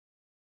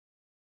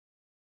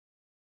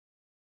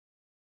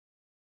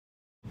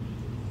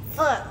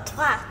4,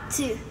 3,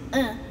 2,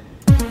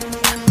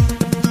 1.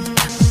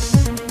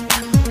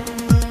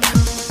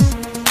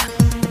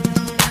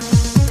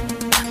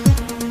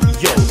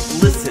 Yo,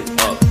 listen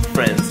up,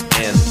 friends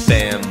and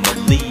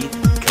family,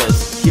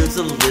 'cause here's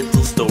a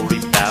little story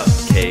about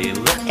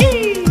Kayla.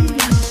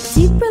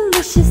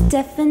 Zebralicious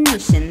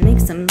definition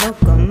makes them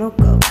loco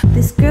moco.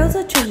 This girl's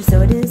a treasure,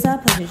 so it is our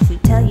pleasure to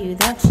tell you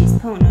that she's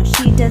Pono.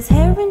 She does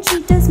hair and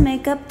she does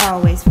makeup,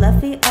 always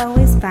fluffy,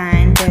 always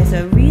fine. There's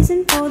a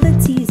reason for the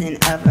teasing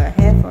of her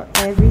hair for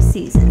every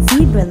season.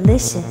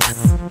 Zebralicious,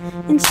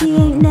 and she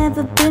ain't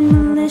never been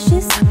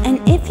malicious. And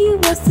if you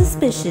were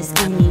suspicious,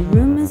 any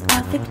rumors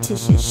are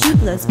fictitious. She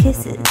blows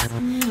kisses,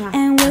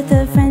 and with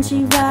her friends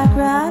she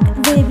rock.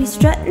 They be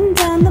strutting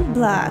down the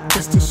block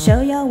just to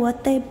show y'all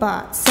what they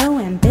bought. So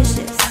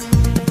ambitious,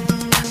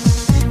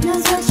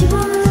 Knows what she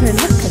wants. her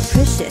look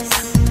capricious,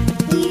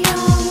 We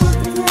all want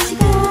the love she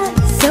got.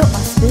 so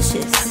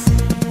auspicious.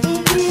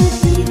 Ain't real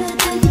diva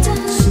every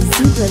time. She's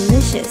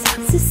zebralicious,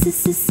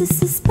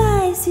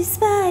 spicy,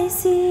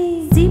 spicy.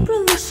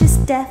 Zebralicious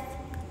deaf,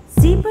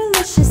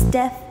 zebralicious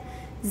deaf,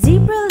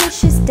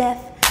 zebralicious deaf.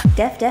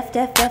 Deaf.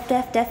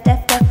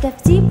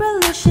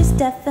 Zebralicious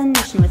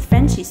definition. With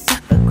friends she's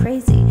super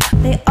crazy.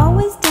 They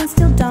always dance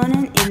till dawn,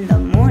 and in the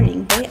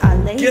morning they are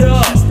lazy. Get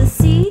up! She's the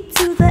C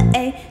to the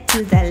A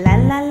to the la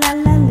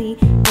lee,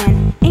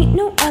 and ain't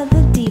no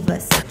other diva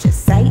such a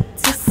sight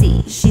to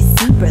see. She's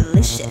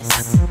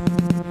zebralicious.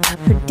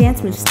 Her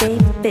dance moves stay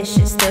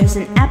vicious. There's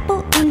an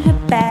apple in her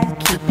bag,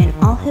 keeping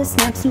all her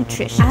snacks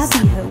nutritious. I'll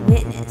be her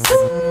witness.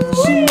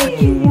 She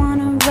make you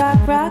wanna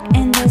rock,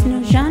 and there's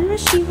no genre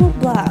she will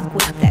block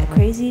with that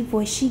crazy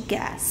voice she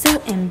got.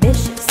 So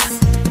ambitious,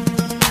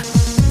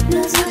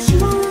 Knows what she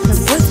her wants.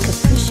 voice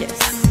capricious,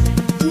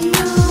 We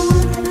all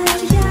want the love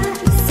she got.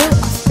 so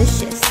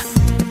auspicious.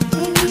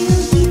 Ain't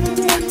real diva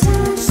every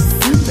time.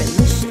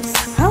 Zebralicious.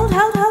 Hold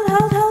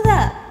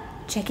up.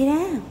 Check it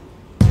out.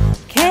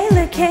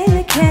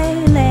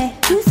 Kayla,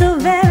 you so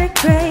very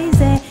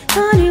crazy.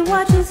 Honey,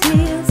 watch his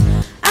heels.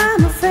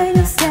 I'm afraid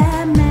of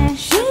stab me.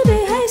 She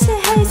be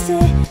hasty,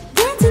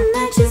 dancing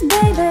like she's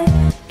baby.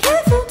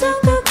 Careful,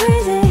 don't go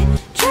crazy.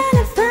 Trying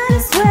to find a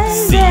sway.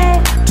 C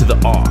to the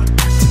R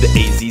to the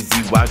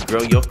A-Z-Z-Y,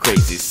 girl, you're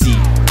crazy. C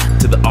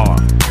to the R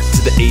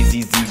to the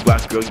A-Z-Z-Y,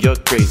 girl, you're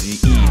crazy.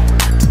 E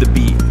to the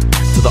B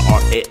to the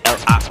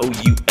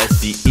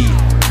R-A-L-I-O-U-S-C-E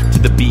to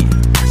the B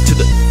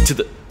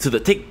to the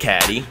take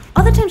caddy.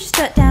 All the time she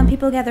strut down,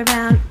 people gather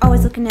round,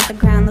 always looking at the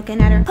ground, looking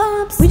at her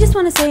pumps. We just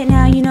wanna say it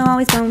now, you know,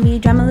 always gonna be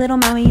drama little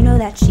mama, you know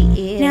that she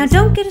is. Now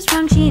don't get us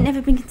wrong, she ain't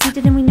never been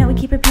conceited, and we know we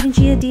keep repeating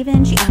she a diva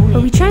and she own it.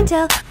 But we try and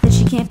tell that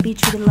she can't be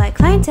treated like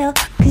clientele,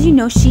 'cause you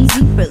know she's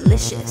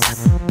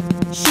zebralicious.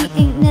 She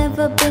ain't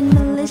never been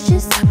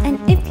malicious, and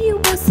if you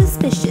were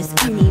suspicious,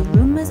 any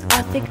rumors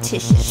are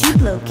fictitious. She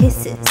blow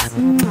kisses,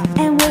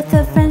 and with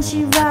her friends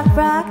she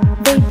rock.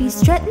 They be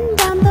strutting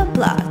down the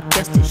block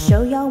just to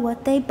show y'all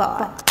what they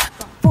bought.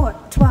 4,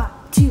 3,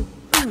 2,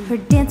 1. Her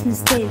dance moves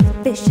stay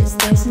vicious.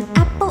 There's an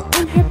apple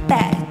in her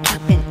bag,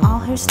 keeping all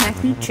her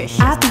snacks nutritious.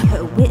 I'll be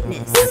her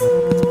witness.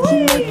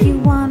 She make you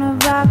wanna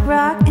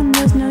rock, and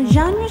there's no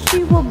genre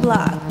she will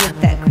block with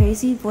that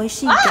crazy voice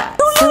she got.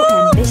 So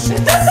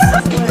ambitious.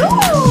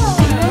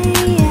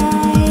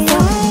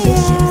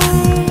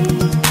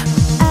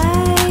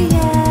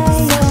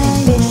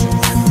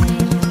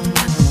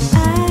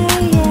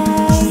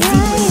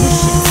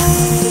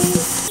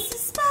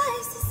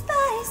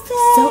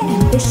 So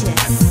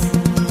ambitious.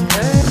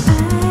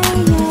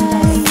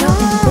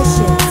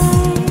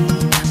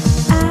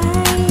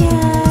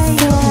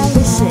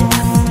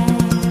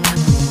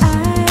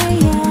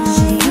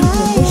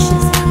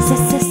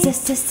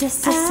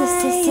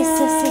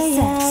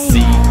 C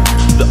to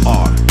the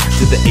R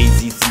to the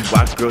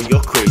A-Z-Z-Y, girl,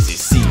 you're crazy.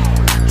 C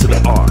to the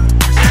R to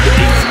the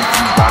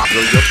A-Z-Z-Y,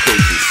 girl, you're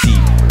crazy. C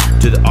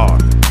to the R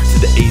to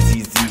the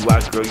A-Z-Z-Y,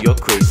 girl, you're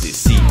crazy.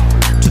 C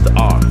to the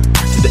R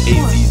to the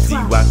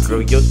A-Z-Z-Y,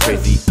 girl, you're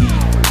crazy. E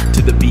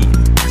to the B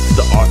to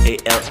the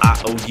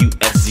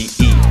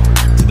R-A-L-I-O-U-S-C-E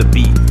to the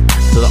B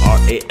to the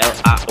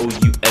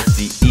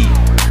R-A-L-I-O-U-S-C-E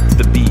to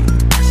the B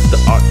to the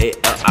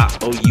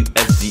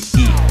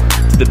R-A-L-I-O-U-S-C-E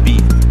to the B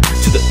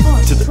to the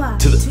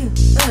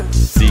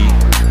C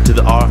to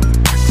the R to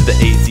the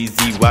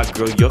A-Z-Z-Y,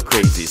 girl, you're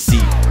crazy. C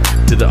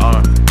to the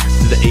R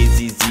to the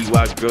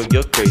A-Z-Z-Y, girl,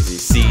 you're crazy.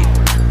 C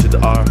to the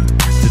R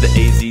to the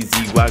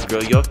A-Z-Z-Y,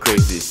 girl, you're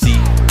crazy. C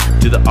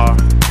to the R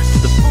to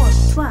the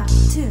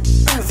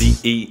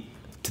Z-E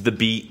to the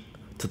B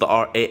to the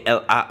R-A-L-I-O-U-S-C-E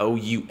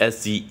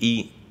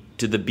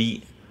to the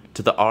B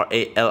to the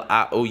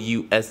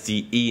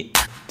R-A-L-I-O-U-S-C-E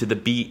to the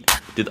B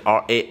to the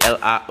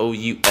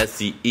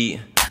R-A-L-I-O-U-S-C-E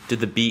to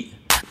the B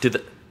to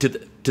the